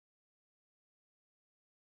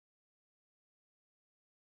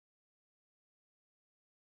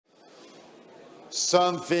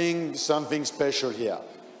Something special here.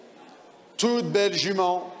 Toute belle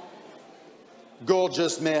jument,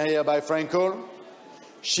 gorgeous mare here by Frankel.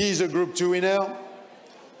 She's a Group 2 winner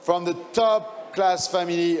from the top class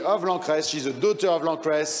family of Lancresse. She's a daughter of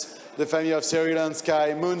Lancresse, the family of Cyril and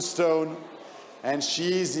Sky, Moonstone, and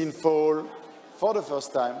she's in fall for the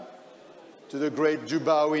first time to the great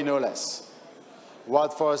Dubawi, no less.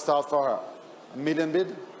 What for a start for her? A million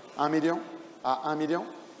bid? 1 million? À 1 million?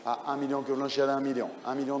 À 1 million que vous l'enchérez à 1 million.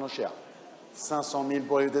 1 million d'enchères. 500 000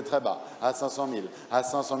 pour débuter très bas. À 500 000. À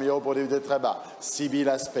 500 000 euros pour débuter très bas.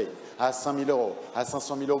 SIBILA Spain. À 5 000 euros. À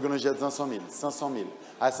 500 000 euros que l'enchère à 500 000. 500 000.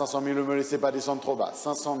 À 500 000, ne me laissez pas descendre trop bas.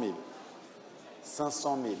 500 000.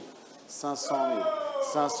 500 000. 500 000.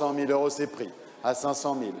 500 000 euros, c'est pris. À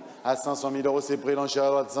 500 000. À 500 000 euros, c'est pris l'enchère à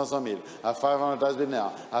droite, 500 000. À 500 000 bid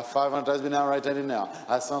now. À 500 000 bid now, right handed now.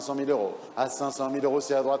 À 500 000 euros. À 500 000 euros,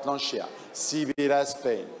 c'est à droite l'enchère. SIBILA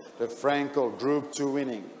Spain. The Frankel Group 2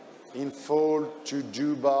 winning. In fall to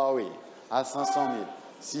Dubai. À 500 000.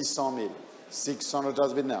 600 000. 600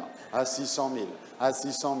 bid now. À 600 000. À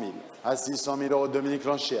 600 000. À 600 000 euros, Dominique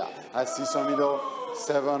l'enchère. À 600 000 euros,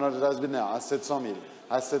 700 bid now. À 700 000.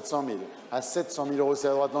 À 700 000. À 700 000 euros, c'est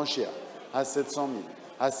à droite l'enchère. À 700 000.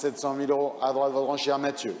 À 700 000 euros, à droite votre enchère,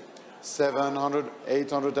 Mathieu. 700,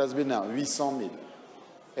 800 has been now, 800 000.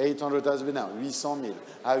 800 has been now, 800 000.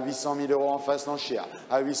 À 800 000 euros en face l'enchère.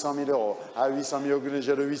 À 800 000 euros. À 800 000 euros,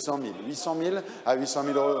 déjà de 800 000. 800 000. À 800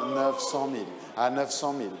 000 euros, 900 000. À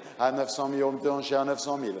 900 000. À 900 000 euros d'enchère,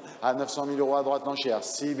 900 000. À 900 000 euros à droite l'enchère.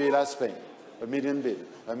 SIBILA Spain. A million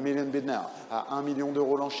bid now. À 1 million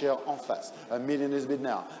d'euros l'enchère en face. A million is bid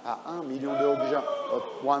now. À 1 million d'euros déjà.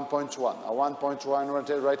 1.1. À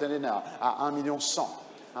 1.1 right handed now. À 1 million 100.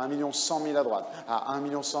 1 million 100 000 à droite. À 1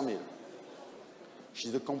 million 100 000.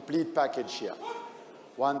 She's the complete package here.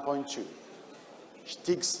 1.2. She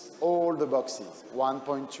ticks all the boxes.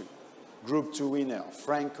 1.2. Group 2 winner.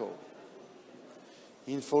 Frankel.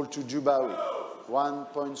 In fall to Dubai.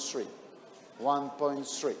 1.3.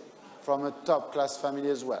 1.3. From a top class family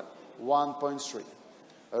as well. 1.3.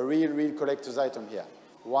 A real collector's item here.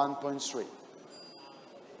 1.3.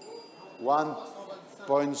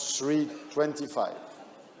 1.325.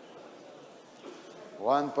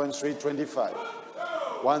 1.325.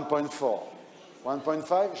 1.4.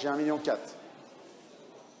 1.5, j'ai 1,4 million.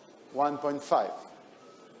 1.5.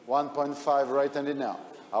 1.5 right-handed now.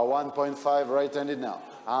 À 1.5 right-handed now.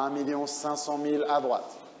 À 1,5 million à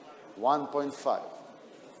droite. 1.5.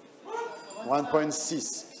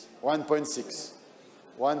 1.6. 1.6.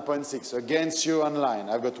 1.6. Against you online.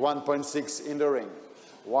 I've got 1.6 in the ring.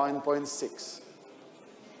 1.6.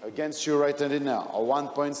 Against you right-handed now. A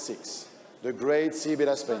 1.6. The great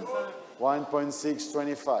SIBILA Spain.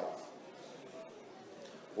 1.625.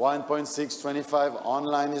 1.625.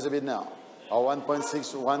 Online is a bit now. A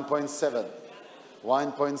 1.6, 1.7.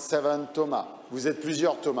 1.7 Thomas. Vous êtes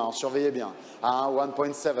plusieurs Thomas, surveillez bien. À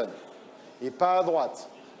 1.7. Et pas à droite.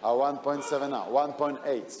 À 1.7 now.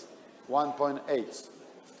 1.8. 1.8.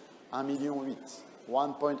 1,8 million.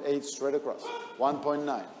 1.8 straight across.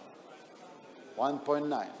 1.9.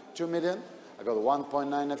 1.9. 2 million. I got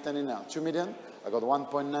 1.9 left handed now. 2 million. I got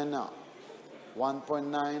 1.9 now.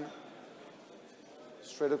 1.9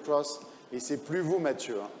 straight across. Et c'est plus vous,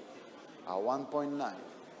 Mathieu. Hein. À 1.9.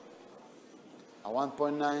 À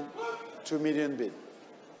 1.9, 2 million bid.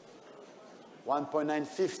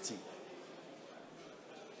 1.950.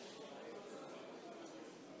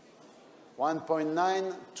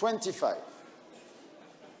 1.925.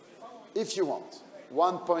 If you want.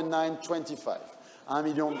 1.925. 1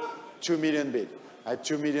 million, 2 million bid. At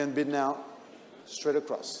 2 million bid now, straight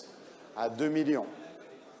across. À 2 millions.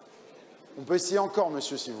 On peut essayer encore,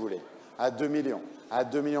 monsieur, si vous voulez. À 2 millions. À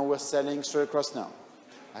 2 millions, we're selling straight across now.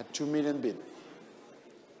 At 2 million bid.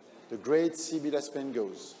 The great SIBILA Spain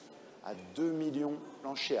goes. À 2 millions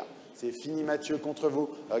l'enchère. C'est fini, Mathieu, contre vous.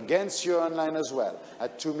 Against you online as well.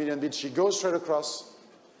 At 2 million bid, she goes straight across.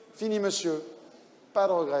 Fini, monsieur. Pas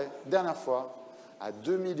de regret. Dernière fois. À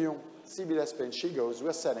 2 millions, SIBILA Spain, she goes.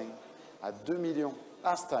 We're selling. À 2 millions.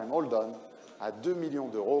 Last time, all done. À 2 millions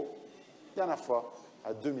d'euros. Dernière fois.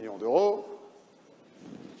 À 2 millions d'euros.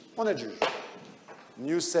 On est juge.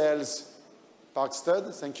 Newsells, Park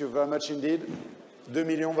Stud. Thank you very much indeed. 2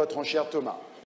 millions, votre enchère, Thomas.